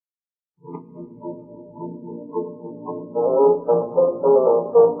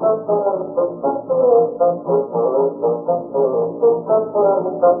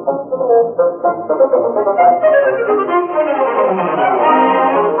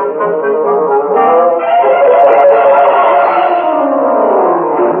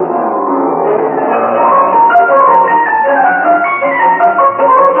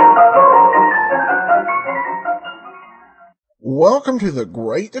Welcome to the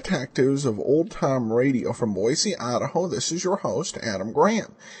Great Detectives of Old Time Radio from Boise, Idaho. This is your host, Adam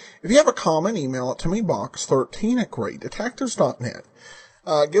Grant. If you have a comment, email it to me, box13@greatdetectives.net.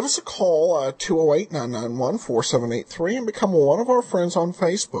 Give us a call, 208-991-4783, and become one of our friends on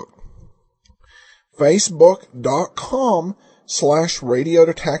Facebook. Facebook.com/Radio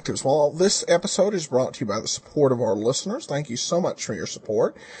Detectives. Well, this episode is brought to you by the support of our listeners. Thank you so much for your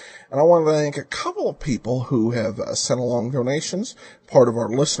support. And I want to thank a couple of people who have sent along donations, part of our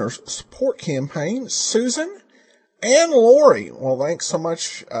listeners' support campaign, Susan and Lori. Well, thanks so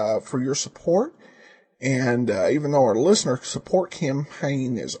much for your support. And even though our listener support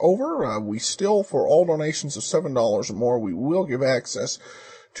campaign is over, we still, for all donations of $7 or more, we will give access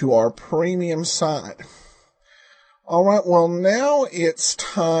to our premium site. All right, well, now it's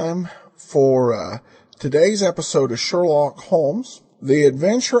time for today's episode of Sherlock Holmes, The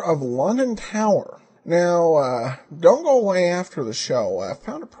Adventure of London Tower. Now, don't go away after the show. I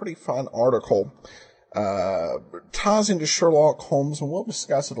found a pretty fun article. Ties into Sherlock Holmes, and we'll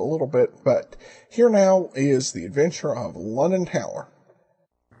discuss it a little bit. But here now is The Adventure of London Tower.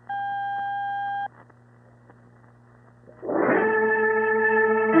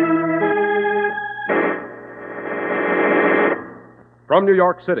 From New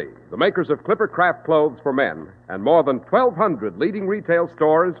York City, the makers of Clipper Craft clothes for men and more than 1,200 leading retail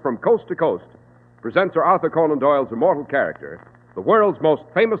stores from coast to coast present Sir Arthur Conan Doyle's immortal character, the world's most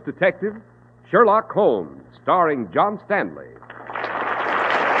famous detective, Sherlock Holmes, starring John Stanley.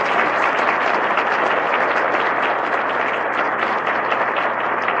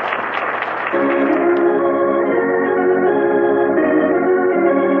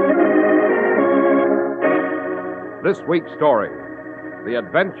 This week's story, The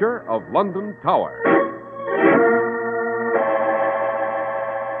Adventure of London Tower.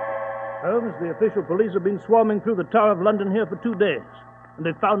 Holmes, the official police have been swarming through the Tower of London here for 2 days, and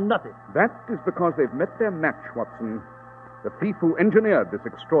they've found nothing. That is because they've met their match, Watson. The thief who engineered this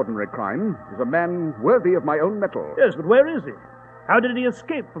extraordinary crime is a man worthy of my own metal. Yes, but where is he? How did he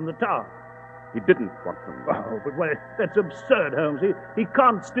escape from the tower? He didn't, Watson. Oh, but that's absurd, Holmes. He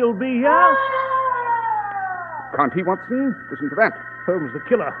can't still be here. Can't he, Watson? Listen to that. Holmes, the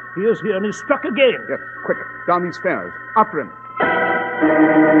killer. He is here, and he's struck again. Yes, quick. Down these stairs. After him.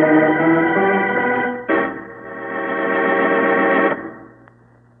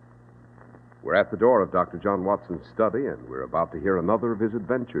 We're at the door of Dr. John Watson's study, and we're about to hear another of his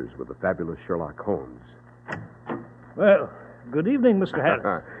adventures with the fabulous Sherlock Holmes. Well, good evening, Mr.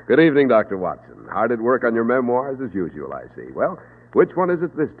 Harris. Good evening, Dr. Watson. Hard at work on your memoirs as usual, I see. Well, which one is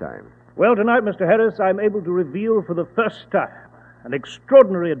it this time? Well, tonight, Mr. Harris, I'm able to reveal for the first time an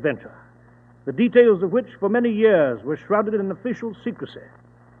extraordinary adventure, the details of which for many years were shrouded in official secrecy.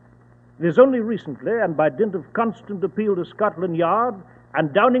 It is only recently, and by dint of constant appeal to Scotland Yard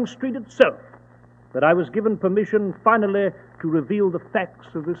and Downing Street itself, that I was given permission finally to reveal the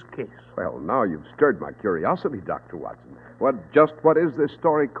facts of this case. Well, now you've stirred my curiosity, Dr. Watson. What is this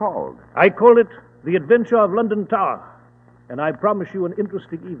story called? I call it The Adventure of London Tower, and I promise you an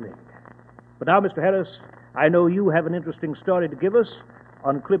interesting evening. But now, Mr. Harris, I know you have an interesting story to give us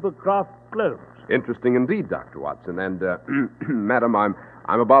on Clipper Craft clothes. Interesting indeed, Dr. Watson. And, Madam, I'm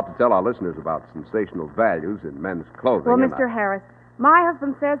about to tell our listeners about sensational values in men's clothing. Well, Mr. Harris, my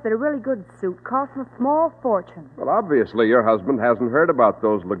husband says that a really good suit costs a small fortune. Well, obviously, your husband hasn't heard about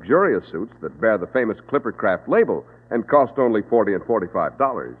those luxurious suits that bear the famous Clipper Craft label and cost only $40 and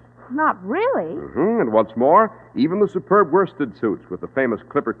 $45. Not really. And what's more, even the superb worsted suits with the famous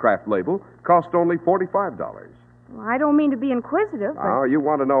Clipper Craft label cost only $45. Well, I don't mean to be inquisitive, but... Oh, you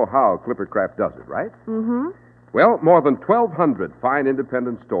want to know how Clipper Craft does it, right? Mm-hmm. Well, more than 1,200 fine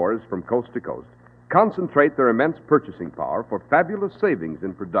independent stores from coast to coast concentrate their immense purchasing power for fabulous savings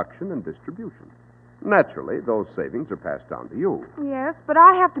in production and distribution. Naturally, those savings are passed down to you. Yes, but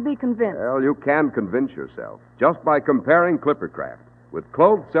I have to be convinced. Well, you can convince yourself just by comparing Clipper Craft with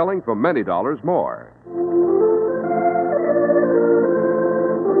clothes selling for many dollars more.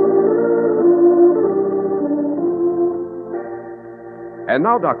 And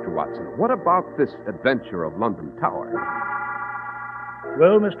now, Dr. Watson, what about this adventure of London Tower?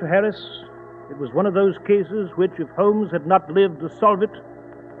 Well, Mr. Harris, it was one of those cases which, if Holmes had not lived to solve it,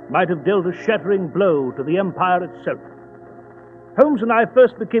 might have dealt a shattering blow to the empire itself. Holmes and I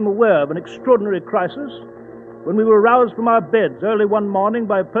first became aware of an extraordinary crisis when we were roused from our beds early one morning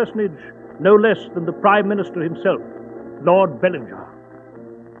by a personage no less than the Prime Minister himself, Lord Bellinger.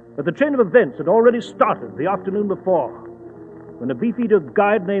 But the chain of events had already started the afternoon before, when a beefeater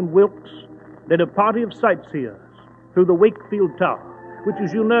guide named Wilkes led a party of sightseers through the Wakefield Tower, which,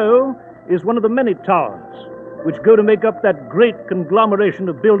 as you know, is one of the many towers which go to make up that great conglomeration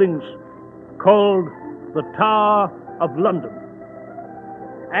of buildings called the Tower of London.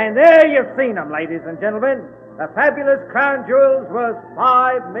 And there you've seen them, ladies and gentlemen. The fabulous crown jewels worth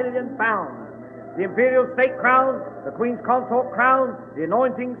 £5 million. The imperial state crown, the Queen's consort crown, the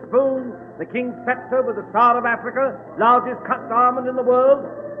anointing spoon, the King's scepter with the Star of Africa, largest cut diamond in the world,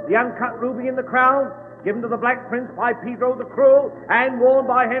 the uncut ruby in the crown, given to the Black Prince by Pedro the Cruel and worn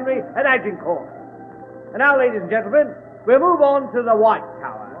by Henry at Agincourt. And now, ladies and gentlemen, we'll move on to the White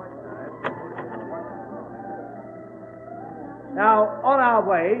Tower. Now, on our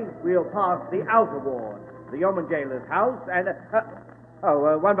way, we'll pass the outer ward, the yeoman jailer's house, and...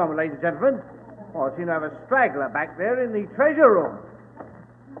 one moment, ladies and gentlemen. Oh, I seem to have a straggler back there in the treasure room.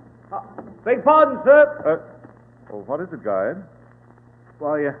 Beg pardon, sir. What is it, guide?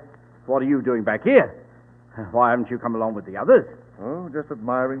 Why, what are you doing back here? Why haven't you come along with the others? Oh, just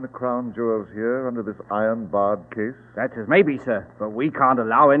admiring the crown jewels here under this iron-barred case. That's as maybe, sir. But we can't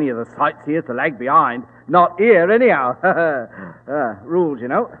allow any of the sightseers to lag behind. Not here, anyhow. Rules, you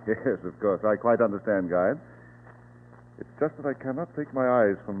know. Yes, of course. I quite understand, guide. It's just that I cannot take my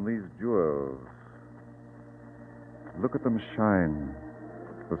eyes from these jewels. Look at them shine.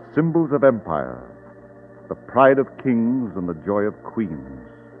 The symbols of empire. The pride of kings and the joy of queens.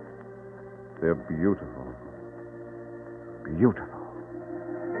 They're beautiful. Beautiful.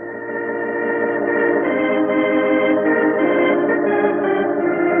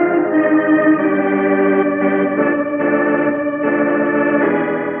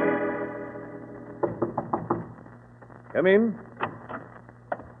 Come in.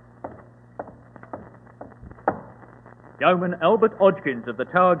 Yeoman Albert Hodgkins of the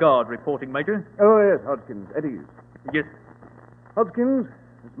Tower Guard reporting, Major. Oh, yes, Hodgkins, at ease. Yes. Hodgkins,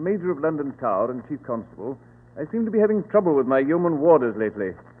 as Major of London Tower and Chief Constable, I seem to be having trouble with my yeoman warders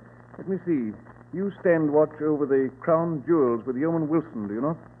lately. Let me see. You stand watch over the crown jewels with Yeoman Wilson, do you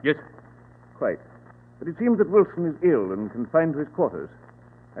not? Yes. Quite. But it seems that Wilson is ill and confined to his quarters.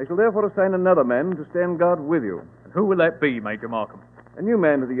 I shall therefore assign another man to stand guard with you. And who will that be, Major Markham? A new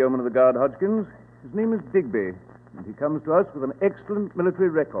man to the yeoman of the guard, Hodgkins. His name is Digby, and he comes to us with an excellent military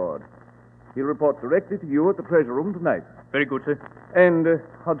record. He'll report directly to you at the treasure room tonight. Very good, sir. And,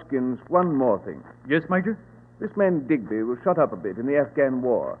 Hodgkins, one more thing. Yes, Major? This man Digby was shot up a bit in the Afghan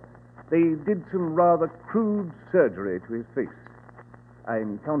war. They did some rather crude surgery to his face.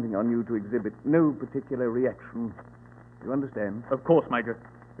 I'm counting on you to exhibit no particular reaction. You understand? Of course, Major.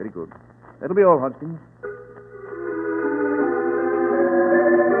 Very good. That'll be all, Hodgkins.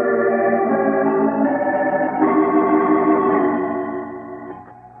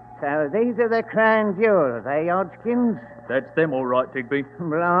 So these are the crown jewels, eh, Hodgkins? That's them, all right, Digby.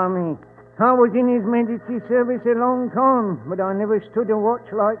 Blimey. I was in His Majesty's service a long time, but I never stood a watch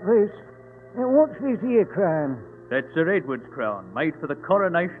like this. Now, what's this here crown? That's Sir Edward's crown, made for the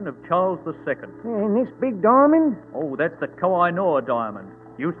coronation of Charles II. And this big diamond? Oh, that's the Koh-i-Noor diamond.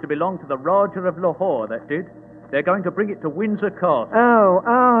 Used to belong to the Rajah of Lahore, that did. They're going to bring it to Windsor Castle. Oh,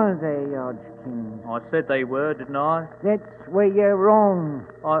 are they, Hodgkins? I said they were, didn't I? That's where you're wrong.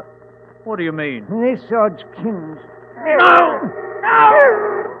 What do you mean? This Hodgkins. No! No!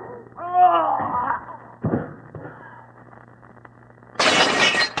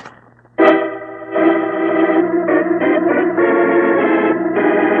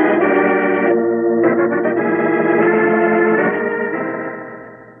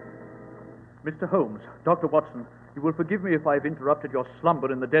 Mr. Holmes, Dr. Watson, you will forgive me if I've interrupted your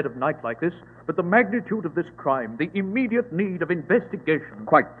slumber in the dead of night like this, but the magnitude of this crime, the immediate need of investigation...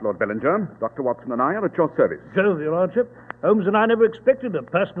 Quite, Lord Bellinger. Dr. Watson and I are at your service. So, Your Lordship, Holmes and I never expected a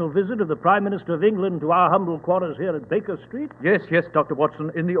personal visit of the Prime Minister of England to our humble quarters here at Baker Street. Yes, Dr.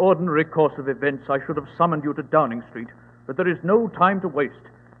 Watson. In the ordinary course of events, I should have summoned you to Downing Street, but there is no time to waste.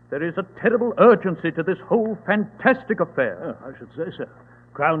 There is a terrible urgency to this whole fantastic affair. Oh, I should say so.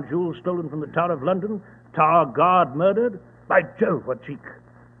 Crown jewels stolen from the Tower of London, Tower Guard murdered. By Jove, what cheek.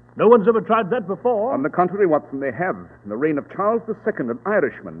 No one's ever tried that before. On the contrary, Watson, they have. In the reign of Charles II, an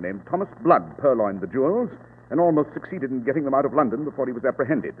Irishman named Thomas Blood purloined the jewels and almost succeeded in getting them out of London before he was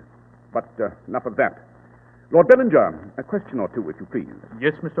apprehended. But enough of that. Lord Bellinger, a question or two, if you please.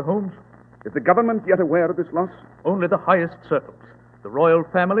 Yes, Mr. Holmes? Is the government yet aware of this loss? Only the highest circles. The royal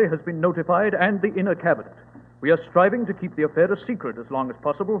family has been notified and the inner cabinet. We are striving to keep the affair a secret as long as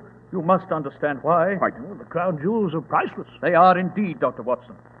possible. You must understand why. Quite. Well, the crown jewels are priceless. They are indeed, Dr.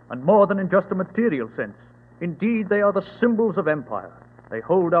 Watson, and more than in just a material sense. Indeed, they are the symbols of empire. They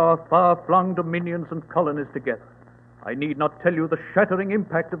hold our far-flung dominions and colonies together. I need not tell you the shattering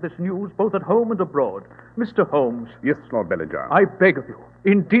impact of this news, both at home and abroad. Mr. Holmes. Yes, Lord Bellinger. I beg of you,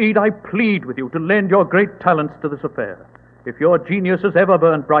 indeed I plead with you, to lend your great talents to this affair. If your genius has ever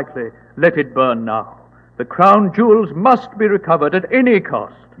burned brightly, let it burn now. The crown jewels must be recovered at any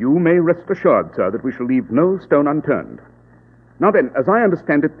cost. You may rest assured, sir, that we shall leave no stone unturned. Now then, as I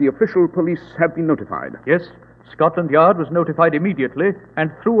understand it, the official police have been notified. Yes, Scotland Yard was notified immediately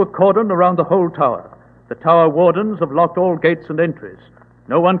and threw a cordon around the whole tower. The tower wardens have locked all gates and entries.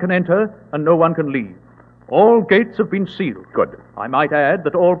 No one can enter and no one can leave. All gates have been sealed. Good. I might add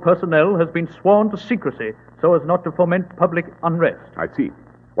that all personnel has been sworn to secrecy so as not to foment public unrest. I see.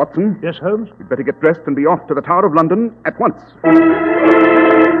 Watson? Yes, Holmes? You'd better get dressed and be off to the Tower of London at once.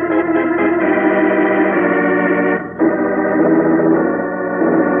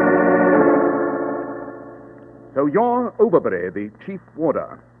 So you're Overbury, the chief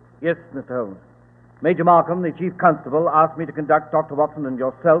warder. Yes, Mr. Holmes. Major Markham, the chief constable, asked me to conduct Dr. Watson and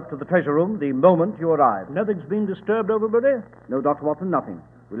yourself to the treasure room the moment you arrived. Nothing's been disturbed, Overbury? No, Dr. Watson, nothing.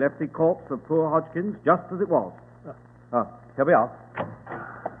 We left the corpse of poor Hodgkins just as it was. Here we are.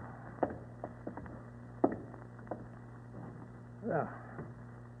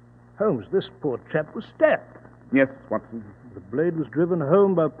 Holmes, this poor chap was stabbed. Yes, Watson. The blade was driven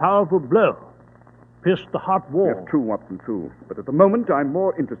home by a powerful blow. Pierced the heart wall. Yes, true, Watson, true. But at the moment, I'm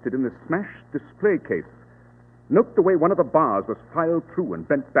more interested in this smashed display case. Note the way one of the bars was filed through and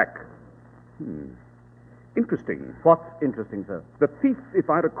bent back. Interesting. What's interesting, sir? The thief, if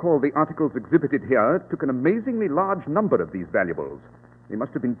I recall the articles exhibited here, took an amazingly large number of these valuables. They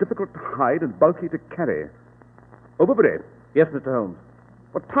must have been difficult to hide and bulky to carry. Overbury. Yes, Mr. Holmes.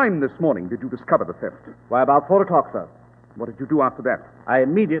 What time this morning did you discover the theft? Why, about 4 o'clock, sir. What did you do after that? I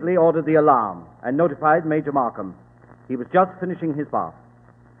immediately ordered the alarm and notified Major Markham. He was just finishing his bath.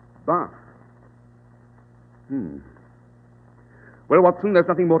 Bath? Well, Watson, there's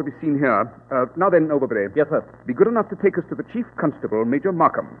nothing more to be seen here. Now then, Overbury. Yes, sir. Be good enough to take us to the chief constable, Major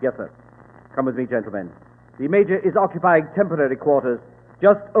Markham. Yes, sir. Come with me, gentlemen. The Major is occupying temporary quarters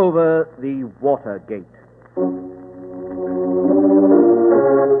just over the water gate.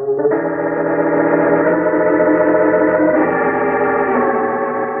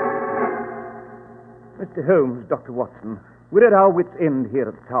 Mr. Holmes, Dr. Watson, we're at our wits' end here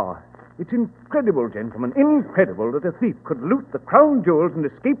at the tower. It's incredible, gentlemen, incredible that a thief could loot the crown jewels and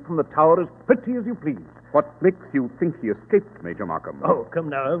escape from the tower as pretty as you please. What makes you think he escaped, Major Markham? Oh, come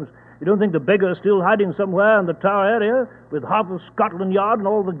now, Holmes. You don't think the beggar's still hiding somewhere in the tower area with half of Scotland Yard and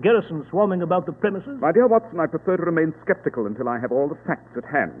all the garrison swarming about the premises? My dear Watson, I prefer to remain skeptical until I have all the facts at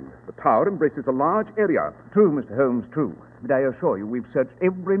hand. The tower embraces a large area. True, Mr. Holmes, true. But I assure you, we've searched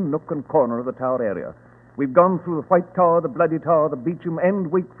every nook and corner of the tower area. We've gone through the White Tower, the Bloody Tower, the Beauchamp,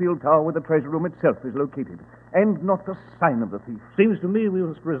 and Wakefield Tower, where the treasure room itself is located. And not a sign of the thief. Seems to me we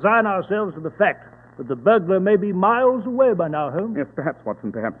must resign ourselves to the fact that the burglar may be miles away by now, Holmes. Yes, perhaps,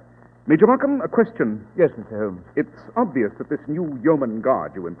 Watson, perhaps. Major Markham, a question. Yes, Mr. Holmes. It's obvious that this new yeoman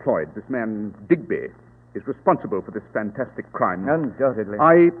guard you employed, this man Digby, is responsible for this fantastic crime. Undoubtedly.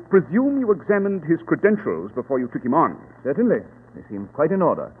 I presume you examined his credentials before you took him on. Certainly. They seem quite in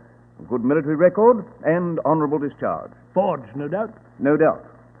order. A good military record and honorable discharge. Forged, no doubt. No doubt.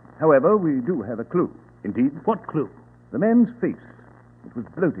 However, we do have a clue. Indeed? What clue? The man's face. It was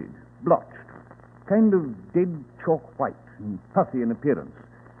bloated, blotched, kind of dead chalk white and puffy in appearance.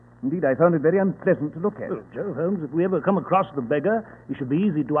 Indeed, I found it very unpleasant to look at. Well, Joe Holmes, if we ever come across the beggar, he should be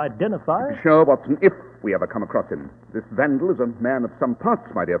easy to identify. Be sure, Watson, if we ever come across him. This vandal is a man of some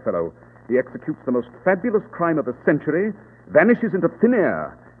parts, my dear fellow. He executes the most fabulous crime of the century, vanishes into thin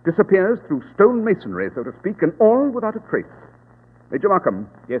air, disappears through stone masonry, so to speak, and all without a trace. Major Markham.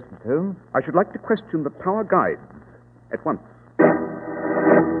 Yes, Mr. Holmes? I should like to question the tower guides at once.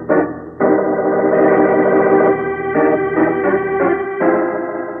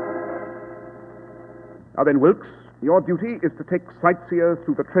 Now then, Wilkes, your duty is to take sightseers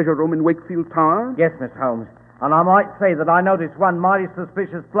through the treasure room in Wakefield Tower. Yes, Mr. Holmes. And I might say that I noticed one mighty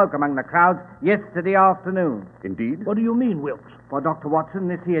suspicious bloke among the crowds yesterday afternoon. Indeed? What do you mean, Wilkes? Why, Dr. Watson,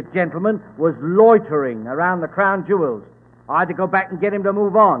 this here gentleman was loitering around the crown jewels. I had to go back and get him to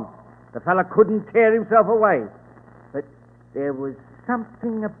move on. The fella couldn't tear himself away. But there was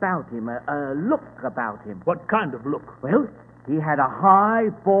something about him, a look about him. What kind of look? Well, he had a high,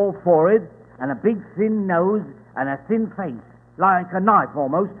 bald forehead and a big, thin nose and a thin face, like a knife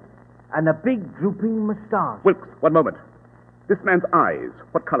almost, and a big drooping moustache. Wilkes, one moment. This man's eyes,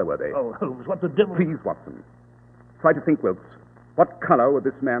 what color were they? Oh, Holmes, what the devil... Please, Watson. Try to think, Wilkes. What color were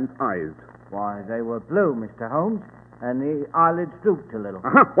this man's eyes? Why, they were blue, Mr. Holmes, and the eyelids drooped a little.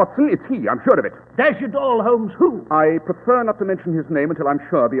 Watson, it's he. I'm sure of it. Dash it all, Holmes, who? I prefer not to mention his name until I'm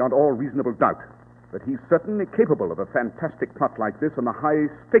sure beyond all reasonable doubt. But he's certainly capable of a fantastic plot like this, and the high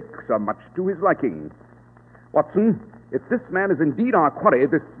stakes are much to his liking. Watson, if this man is indeed our quarry,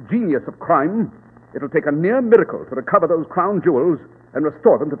 this genius of crime, it'll take a near miracle to recover those crown jewels and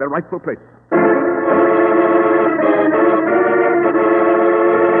restore them to their rightful place.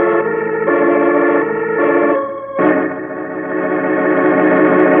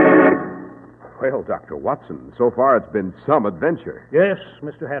 Well, Dr. Watson, so far it's been some adventure. Yes,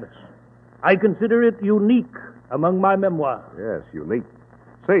 Mr. Harris. I consider it unique among my memoirs. Yes, unique.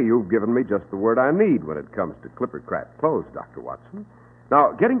 Say, you've given me just the word I need when it comes to Clippercraft clothes, Dr. Watson.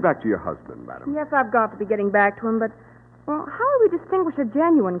 Now, getting back to your husband, madam. Yes, I've got to be getting back to him, but, well, how do we distinguish a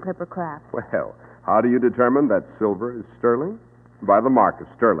genuine Clippercraft? Well, how do you determine that silver is sterling? By the mark of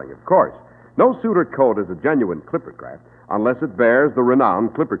sterling, of course. No suit or coat is a genuine Clippercraft unless it bears the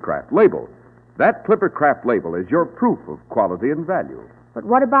renowned Clippercraft label. That Clippercraft label is your proof of quality and value. But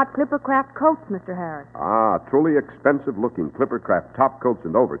what about Clippercraft coats, Mr. Harris? Truly expensive-looking Clippercraft topcoats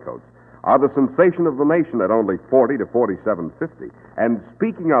and overcoats are the sensation of the nation at only $40 to $47.50. And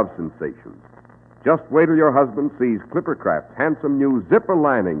speaking of sensations, just wait till your husband sees Clippercraft's handsome new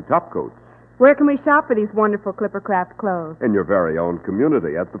zipper-lining topcoats. Where can we shop for these wonderful Clippercraft clothes? In your very own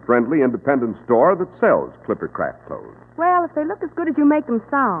community at the friendly independent store that sells Clippercraft clothes. Well, if they look as good as you make them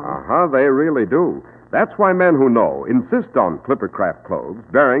sound. They really do. That's why men who know insist on Clippercraft clothes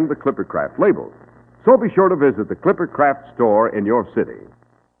bearing the Clippercraft label. So be sure to visit the Clippercraft store in your city.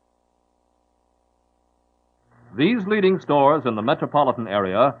 These leading stores in the metropolitan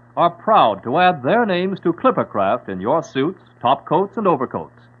area are proud to add their names to Clippercraft in your suits, topcoats, and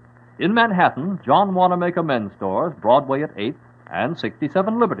overcoats. In Manhattan, John Wanamaker Men's Stores, Broadway at 8th and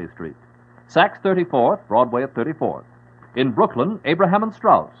 67 Liberty Street. Saks 34th, Broadway at 34th. In Brooklyn, Abraham and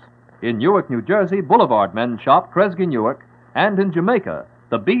Strauss. In Newark, New Jersey, Boulevard Men's Shop, Kresge Newark. And in Jamaica,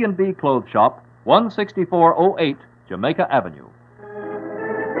 the B&B Clothes Shop, 16408 Jamaica Avenue.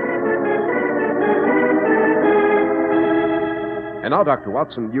 And now, Dr.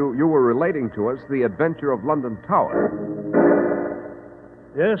 Watson, you were relating to us the adventure of London Tower.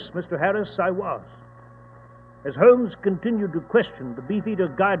 Yes, Mr. Harris, I was. As Holmes continued to question the beefeater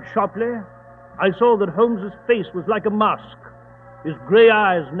guide sharply, I saw that Holmes's face was like a mask. His gray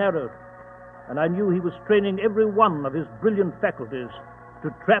eyes narrowed, and I knew he was straining every one of his brilliant faculties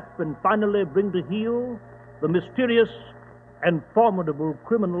to trap and finally bring to heel the mysterious and formidable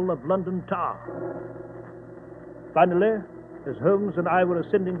criminal of London Tower. Finally, as Holmes and I were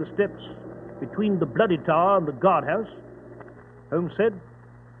ascending the steps between the Bloody Tower and the guardhouse, Holmes said,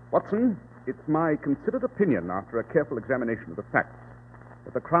 Watson, it's my considered opinion, after a careful examination of the facts,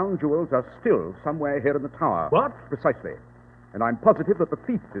 that the crown jewels are still somewhere here in the tower. What? Precisely. And I'm positive that the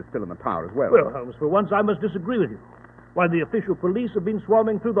thief is still in the tower as well. Well, Holmes, for once I must disagree with you. Why, the official police have been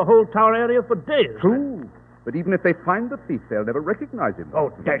swarming through the whole tower area for days. True. But even if they find the thief, they'll never recognize him.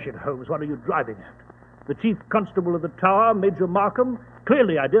 Oh, dash it, Holmes, what are you driving at? The chief constable of the tower, Major Markham,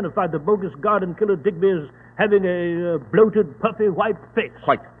 clearly identified the bogus guard and killer Digby as having a bloated, puffy white face.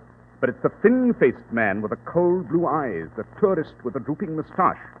 Quite. But it's the thin-faced man with the cold blue eyes, the tourist with the drooping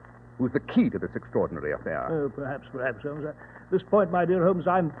moustache, who's the key to this extraordinary affair. Oh, perhaps, Holmes. At this point, my dear Holmes,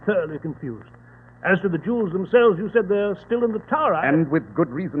 I'm thoroughly confused. As to the jewels themselves, you said they're still in the tower. And with good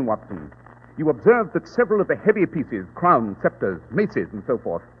reason, Watson. You observed that several of the heavier pieces, crowns, scepters, maces, and so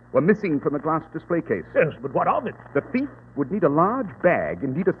forth, were missing from the glass display case. Yes, but what of it? The thief would need a large bag,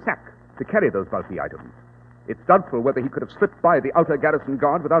 indeed a sack, to carry those bulky items. It's doubtful whether he could have slipped by the outer garrison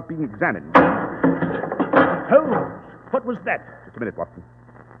guard without being examined. Holmes, what was that? Just a minute, Watson.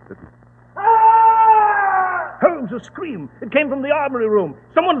 Listen. Holmes, a scream. It came from the armory room.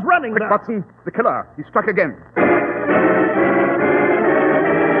 Someone's running. Quick, Watson. The killer. He struck again.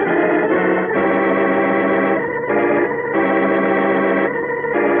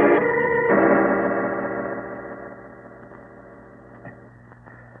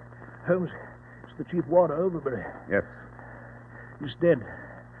 Holmes, it's the chief warder, Overbury. Yes. He's dead.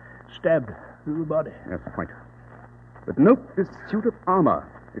 Stabbed through the body. Yes, quite. But note this suit of armor.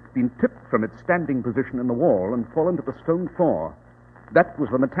 It's been tipped from its standing position in the wall and fallen to the stone floor. That was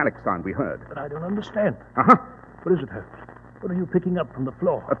the metallic sound we heard. But I don't understand. Uh-huh. What is it, Holmes? What are you picking up from the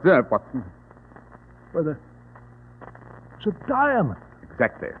floor? Observe, Watson. Well, it's a diamond.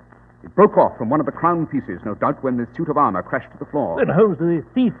 Exactly. It broke off from one of the crown pieces, no doubt, when this suit of armor crashed to the floor. Then, Holmes, the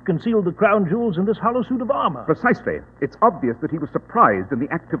thief concealed the crown jewels in this hollow suit of armor. Precisely. It's obvious that he was surprised in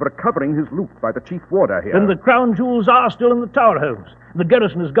the act of recovering his loot by the chief warder here. Then the crown jewels are still in the tower, Holmes. The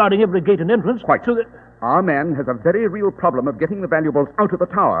garrison is guarding every gate and entrance. Quite. So that... Our man has a very real problem of getting the valuables out of the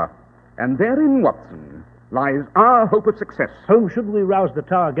tower. And therein, Watson, lies our hope of success. Holmes, shouldn't we rouse the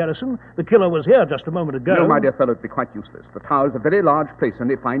tower garrison? The killer was here just a moment ago. No, my dear fellow, it'd be quite useless. The tower's a very large place,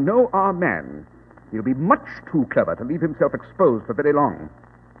 and if I know our man, he'll be much too clever to leave himself exposed for very long.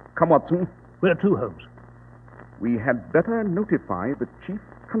 Come, Watson. Where to, Holmes? We had better notify the chief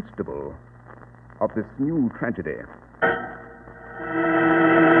constable of this new tragedy.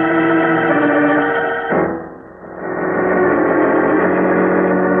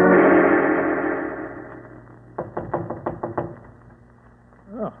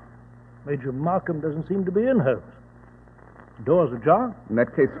 Major Markham doesn't seem to be in, Holmes. The door's ajar. In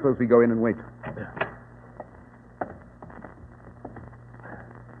that case, suppose we go in and wait.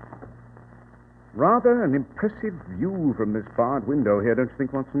 Rather an impressive view from this barred window here, don't you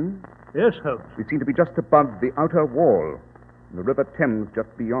think, Watson? Yes, Holmes. We seem to be just above the outer wall, and the River Thames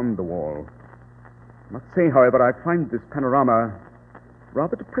just beyond the wall. I must say, however, I find this panorama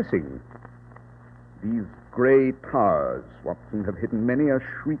rather depressing. These grey towers, Watson, have hidden many a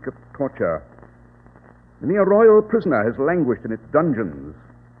shriek of torture. Many a royal prisoner has languished in its dungeons.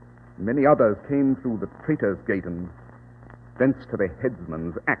 Many others came through the traitor's gate and thence to the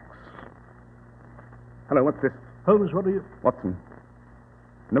headsman's axe. Hello, what's this? Holmes, what are you... Watson,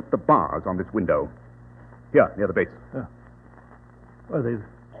 note the bars on this window. Here, near the base. Well, they've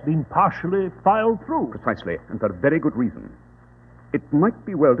been partially filed through. Precisely, and for a very good reason. It might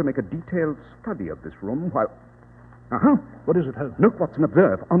be well to make a detailed study of this room while... What is it, Holmes? Note, Watson,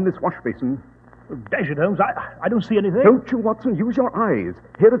 observe. On this wash basin... Dash it, Holmes. I don't see anything. Don't you, Watson? Use your eyes.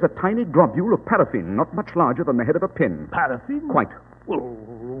 Here is a tiny globule of paraffin, not much larger than the head of a pin. Paraffin? Quite. Well,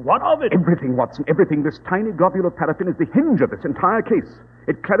 what of it? Everything, Watson, everything. This tiny globule of paraffin is the hinge of this entire case.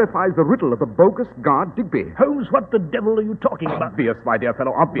 It clarifies the riddle of the bogus guard Digby. Holmes, what the devil are you talking about? Obvious, my dear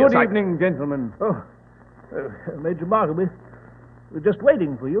fellow, obvious. Good evening, gentlemen. Oh, Major Markham, we're just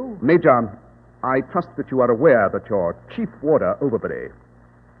waiting for you. Major, I trust that you are aware that your chief warder, Overbury,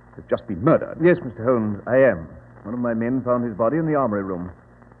 has just been murdered. Yes, Mr. Holmes, I am. One of my men found his body in the armory room.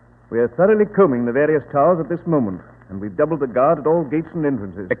 We are thoroughly combing the various towers at this moment, and we've doubled the guard at all gates and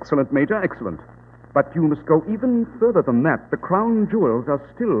entrances. Excellent, Major, excellent. But you must go even further than that. The crown jewels are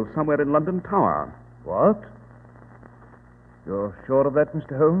still somewhere in London Tower. What? You're sure of that,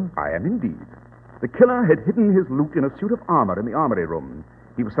 Mr. Holmes? I am indeed. The killer had hidden his loot in a suit of armor in the armory room.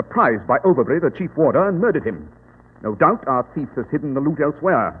 He was surprised by Overbury, the chief warder, and murdered him. No doubt our thief has hidden the loot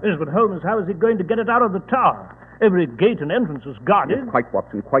elsewhere. Yes, but Holmes, how is he going to get it out of the tower? Every gate and entrance is guarded. Yes, quite,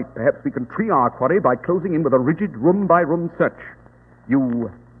 Watson, quite. Perhaps we can tree our quarry by closing in with a rigid room-by-room search.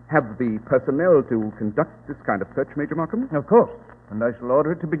 You have the personnel to conduct this kind of search, Major Markham? Of course. And I shall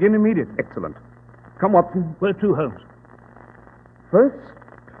order it to begin immediately. Excellent. Come, Watson. Where to, Holmes? First,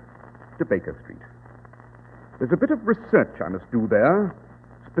 to Baker Street. There's a bit of research I must do there,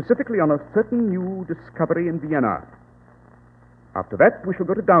 specifically on a certain new discovery in Vienna. After that, we shall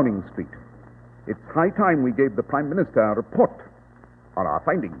go to Downing Street. It's high time we gave the Prime Minister a report on our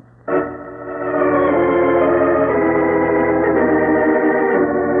findings.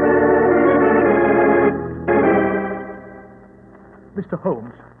 Mr.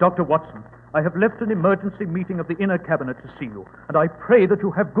 Holmes, Dr. Watson, I have left an emergency meeting of the inner cabinet to see you, and I pray that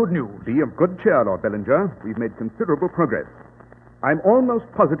you have good news. Be of good cheer, Lord Bellinger. We've made considerable progress. I'm almost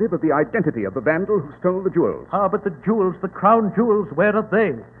positive of the identity of the vandal who stole the jewels. Ah, but the jewels, the crown jewels, where are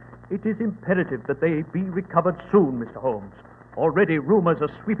they? It is imperative that they be recovered soon, Mr. Holmes. Already rumors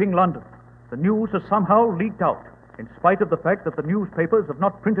are sweeping London. The news has somehow leaked out, in spite of the fact that the newspapers have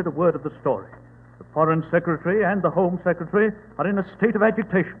not printed a word of the story. The Foreign Secretary and the Home Secretary are in a state of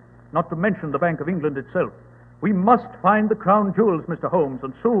agitation, not to mention the Bank of England itself. We must find the crown jewels, Mr. Holmes,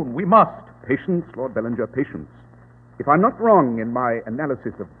 and soon. We must. Patience, Lord Bellinger, patience. If I'm not wrong in my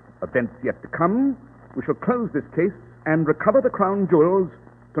analysis of events yet to come, we shall close this case and recover the crown jewels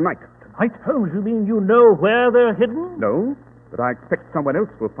tonight. Tonight, Holmes? You mean you know where they're hidden? No, but I expect someone else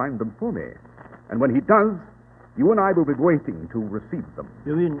will find them for me. And when he does, you and I will be waiting to receive them.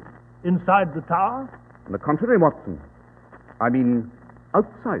 You mean inside the tower? On the contrary, Watson. I mean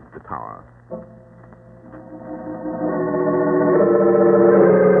outside the tower.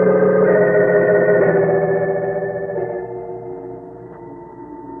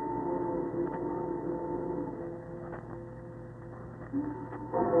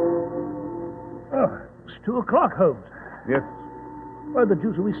 Oh, it's 2 o'clock, Holmes. Yes, Why the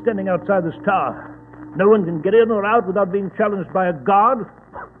deuce are we standing outside this tower? No one can get in or out without being challenged by a guard.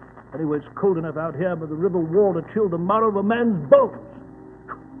 Anyway, it's cold enough out here by the river wall to chill the marrow of a man's bones.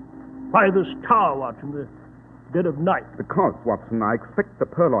 Why this tower watch in the dead of night? Because, Watson, I expect the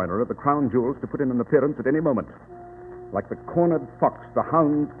purloiner of the crown jewels to put in an appearance at any moment. Like the cornered fox, the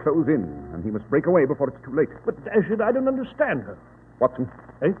hounds close in, and he must break away before it's too late. But, dash it, I don't understand her. Watson.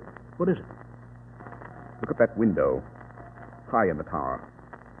 Eh? What is it? Look at that window, high in the tower.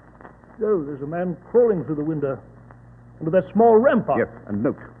 Oh, there's a man crawling through the window, under that small rampart. Yes, and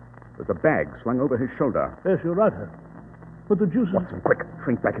note, there's a bag slung over his shoulder. Yes, you're right, sir. But the deuce is... Watson, quick,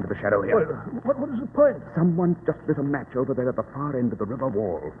 shrink back into the shadow here. What is the point? Someone just lit a match over there at the far end of the river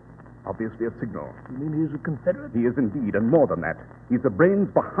wall. Obviously a signal. You mean he's a Confederate? He is indeed, and more than that. He's the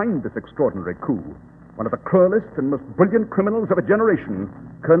brains behind this extraordinary coup. One of the cruelest and most brilliant criminals of a generation,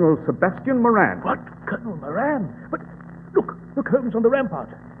 Colonel Sebastian Moran. What? Colonel Moran? But look, Holmes on the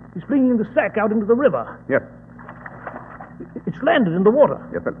rampart. He's flinging the sack out into the river. Yes. It's landed in the water.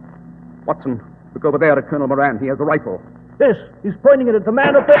 Yes, then. Watson, look over there at Colonel Moran. He has a rifle. Yes, he's pointing it at the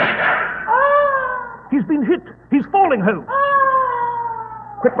man up there. He's been hit. He's falling, Holmes.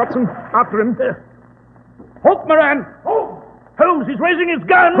 Quick, Watson, after him. Halt, Moran! Halt! Holmes, he's raising his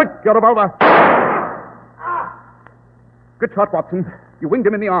gun! Quick, your revolver. Good shot, Watson. You winged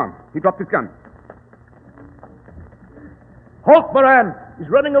him in the arm. He dropped his gun. Halt, Moran! He's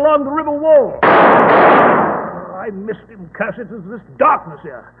running along the river wall. Oh, I missed him, curse it. There's this darkness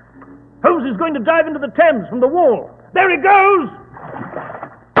here. Holmes is going to dive into the Thames from the wall. There he goes!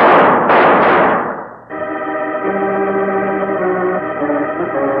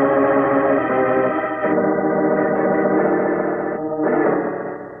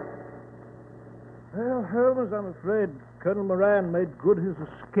 Well, Holmes, I'm afraid Colonel Moran made good his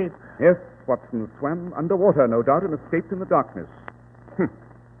escape. Yes, Watson swam underwater, no doubt, and escaped in the darkness.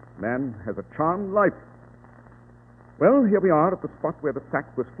 Man has a charmed life. Well, here we are at the spot where the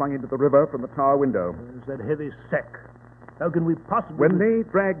sack was flung into the river from the tower window. There's that heavy sack. How can we possibly... When they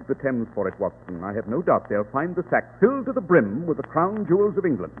drag the Thames for it, Watson, I have no doubt they'll find the sack filled to the brim with the crown jewels of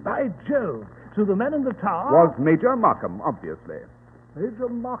England. By Jove! So the man in the tower... Was Major Markham, obviously. Major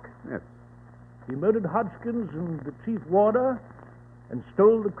Markham? Yes. He murdered Hodgkins and the chief warder and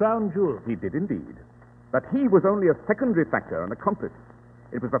stole the crown jewels. He did indeed. But he was only a secondary factor, an accomplice.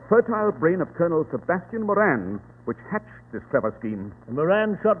 It was the fertile brain of Colonel Sebastian Moran which hatched this clever scheme. And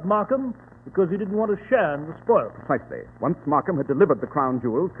Moran shot Markham because he didn't want to share in the spoil. Precisely. Once Markham had delivered the crown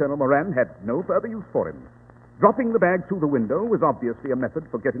jewels, Colonel Moran had no further use for him. Dropping the bag through the window was obviously a method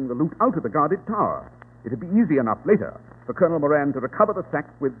for getting the loot out of the guarded tower. It'd be easy enough later for Colonel Moran to recover the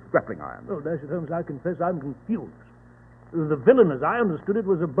sack with grappling irons. Oh, dash it, Holmes, I confess I'm confused. The villain, as I understood it,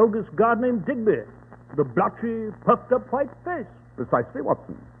 was a bogus guard named Digby, with a blotchy, puffed-up white face. Precisely,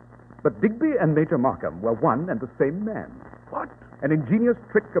 Watson. But Digby and Major Markham were one and the same man. What? An ingenious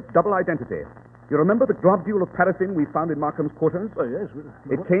trick of double identity. You remember the globule of paraffin we found in Markham's quarters? Oh, yes.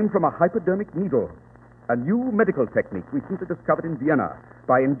 It came from a hypodermic needle, a new medical technique recently discovered in Vienna.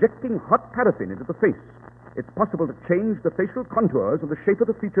 By injecting hot paraffin into the face, it's possible to change the facial contours and the shape of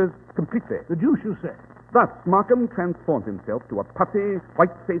the features completely. The deuce, you say? Thus, Markham transformed himself to a puffy,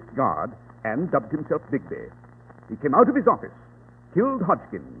 white-faced guard and dubbed himself Digby. He came out of his office, killed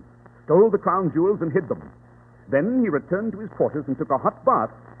Hodgkins, stole the crown jewels and hid them. Then he returned to his quarters and took a hot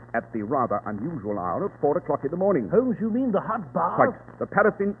bath at the rather unusual hour of 4 o'clock in the morning. Holmes, you mean the hot bath? Quite. The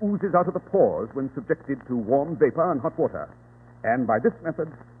paraffin oozes out of the pores when subjected to warm vapor and hot water. And by this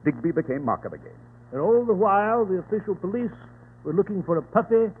method, Digby became Markham again. And all the while, the official police were looking for a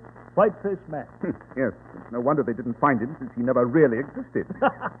puffy, white-faced man. Yes, it's no wonder they didn't find him, since he never really existed.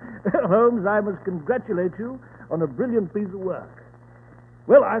 Holmes, I must congratulate you on a brilliant piece of work.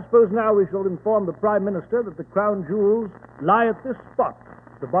 Well, I suppose now we shall inform the Prime Minister that the crown jewels lie at this spot,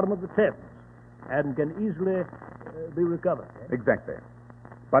 at the bottom of the Thames, and can easily be recovered. Eh? Exactly.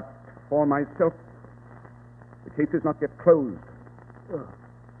 But for myself, the case is not yet closed.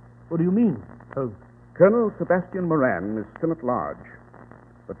 What do you mean, Holmes? Colonel Sebastian Moran is still at large.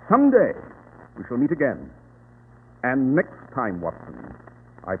 But someday we shall meet again. And next time, Watson,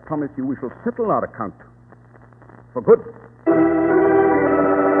 I promise you we shall settle our account for good.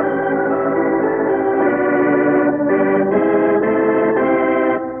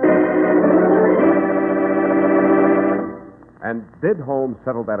 And did Holmes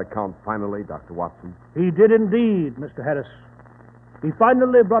settle that account finally, Dr. Watson? He did indeed, Mr. Harris. He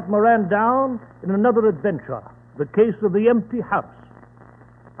finally brought Moran down in another adventure, the case of the empty house.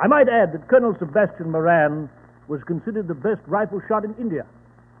 I might add that Colonel Sebastian Moran was considered the best rifle shot in India,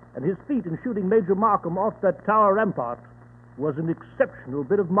 and his feat in shooting Major Markham off that tower rampart was an exceptional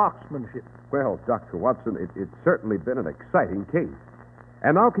bit of marksmanship. Well, Dr. Watson, it's certainly been an exciting case.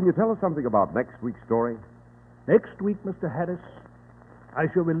 And now, can you tell us something about next week's story? Next week, Mr. Harris, I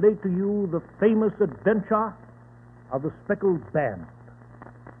shall relate to you the famous adventure of the Speckled Band.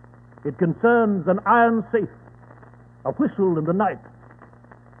 It concerns an iron safe, a whistle in the night,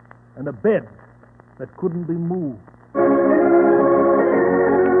 and a bed that couldn't be moved.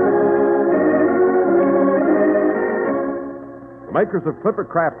 The makers of Clipper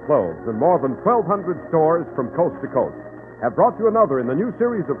Craft clothes and more than 1,200 stores from coast to coast have brought you another in the new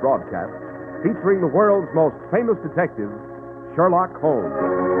series of broadcasts featuring the world's most famous detective, Sherlock Holmes.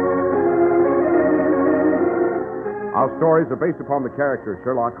 Our stories are based upon the character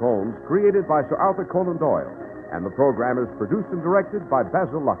Sherlock Holmes, created by Sir Arthur Conan Doyle, and the program is produced and directed by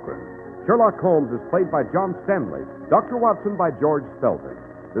Basil Loughlin. Sherlock Holmes is played by John Stanley, Dr. Watson by George Spelton.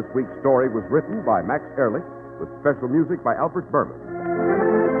 This week's story was written by Max Ehrlich, with special music by Albert Berman.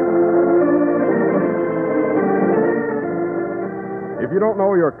 If you don't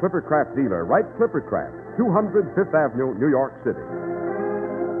know your Clippercraft dealer, write Clippercraft, 200 Fifth Avenue, New York City.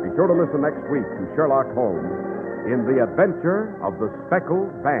 Be sure to listen next week to Sherlock Holmes in The Adventure of the Speckled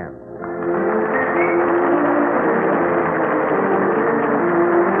Band.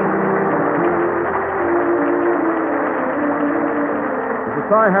 This is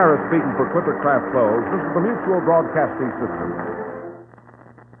Cy Harris speaking for Clippercraft Clothes. This is the Mutual Broadcasting System.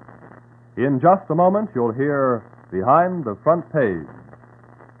 In just a moment, you'll hear Behind the Front Page.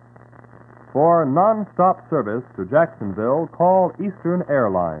 For non-stop service to Jacksonville, call Eastern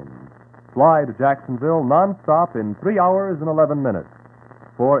Airlines. Fly to Jacksonville non-stop in 3 hours and 11 minutes.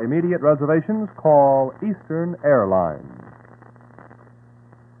 For immediate reservations, call Eastern Airlines.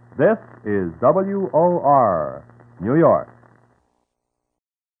 This is WOR, New York.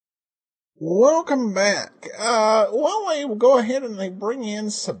 Welcome back. They go ahead and they bring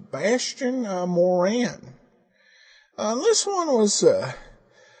in Sebastian Moran. This one was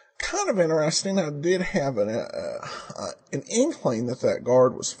kind of interesting. I did have an inkling that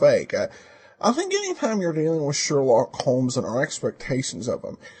guard was fake. I think anytime you're dealing with Sherlock Holmes and our expectations of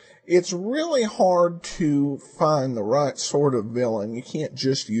him, it's really hard to find the right sort of villain. You can't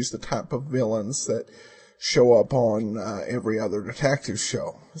just use the type of villains that show up on every other detective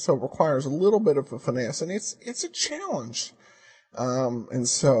show. So it requires a little bit of a finesse, and it's a challenge. And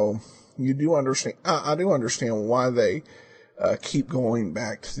so you do understand. I do understand why they keep going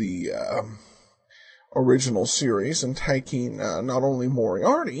back to the original series and taking not only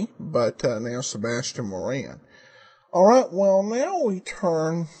Moriarty, but now Sebastian Moran. All right, well, now we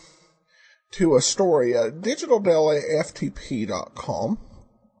turn to a story at digitaldailyftp.com.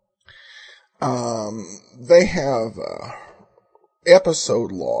 They have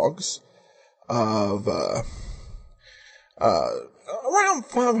episode logs of around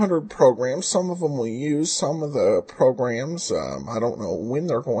 500 programs. Some of them we use. Some of the programs, I don't know when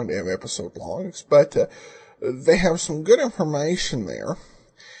they're going to have episode logs, but they have some good information there.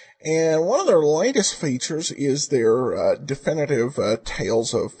 And one of their latest features is their definitive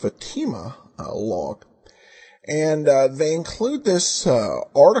Tales of Fatima log. And they include this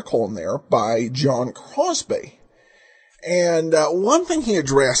article in there by John Crosby. And one thing he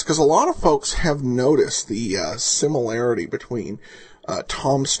addressed, because a lot of folks have noticed the similarity between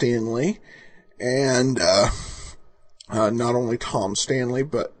Tom Stanley and not only Tom Stanley,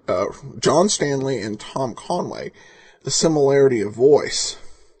 but John Stanley and Tom Conway, the similarity of voice.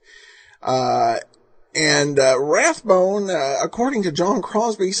 And Rathbone, according to John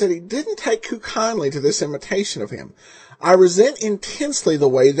Crosby, he said he didn't take too kindly to this imitation of him. I resent intensely the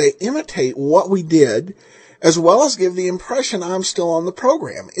way they imitate what we did, as well as give the impression I'm still on the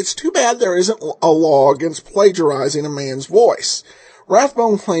program. It's too bad there isn't a law against plagiarizing a man's voice.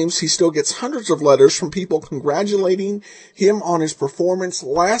 Rathbone claims he still gets hundreds of letters from people congratulating him on his performance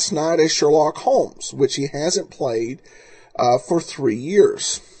last night as Sherlock Holmes, which he hasn't played for 3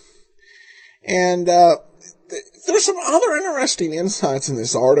 years. And there's some other interesting insights in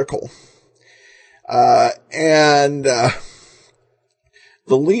this article. And the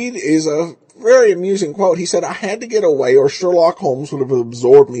lead is a very amusing quote. He said, I had to get away or Sherlock Holmes would have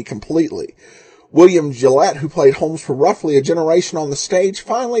absorbed me completely. William Gillette, who played Holmes for roughly a generation on the stage,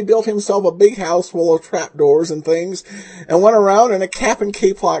 finally built himself a big house full of trapdoors and things and went around in a cap and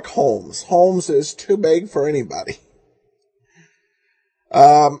cape like Holmes. Holmes is too big for anybody.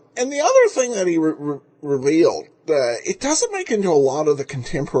 And the other thing that he revealed, it doesn't make into a lot of the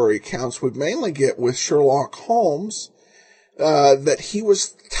contemporary accounts we mainly get with Sherlock Holmes, that he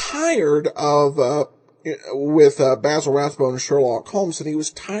was tired of, with Basil Rathbone and Sherlock Holmes, that he was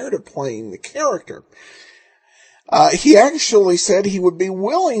tired of playing the character. He actually said he would be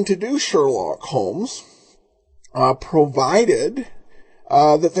willing to do Sherlock Holmes, provided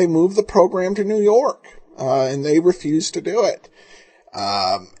that they move the program to New York, and they refused to do it.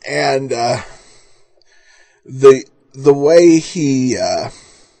 The way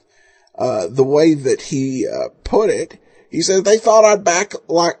that he put it, he said they thought I'd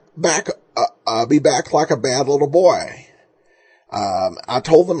be back like a bad little boy. I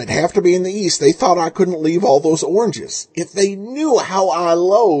told them it'd have to be in the East. They thought I couldn't leave all those oranges. If they knew how I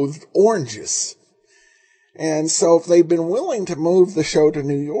loathed oranges. And so if they'd been willing to move the show to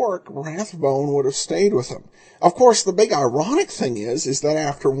New York, Rathbone would have stayed with them. Of course, the big ironic thing is that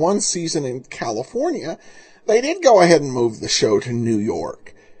after one season in California, they did go ahead and move the show to New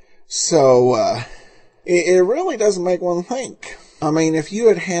York. So, it really doesn't make one think. I mean, if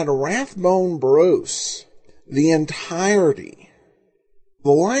you had Rathbone Bruce the entirety,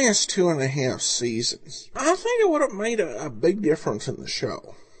 the last 2.5 seasons, I think it would have made a big difference in the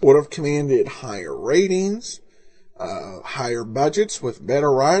show. Would have commanded higher ratings, higher budgets with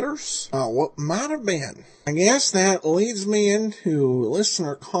better writers. What might have been. I guess that leads me into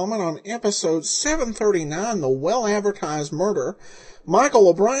listener comment on episode 739, The Well-Advertised Murder. Michael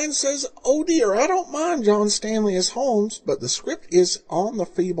O'Brien says, "Oh dear, I don't mind John Stanley as Holmes, but the script is on the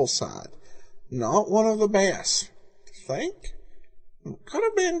feeble side. Not one of the best. Think? Could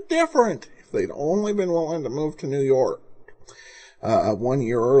have been different if they'd only been willing to move to New York 1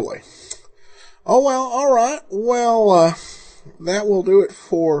 year early." Oh well, alright. Well, that will do it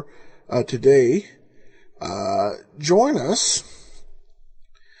for today. Join us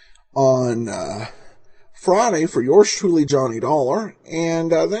on Friday for yours truly, Johnny Dollar,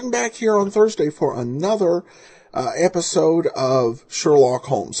 and then back here on Thursday for another episode of Sherlock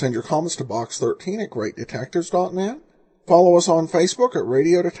Holmes. Send your comments to box13@greatdetectives.net. Follow us on Facebook at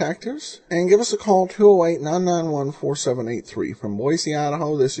Radio Detectives, and give us a call, 208-991-4783. From Boise,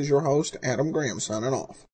 Idaho, this is your host, Adam Graham, signing off.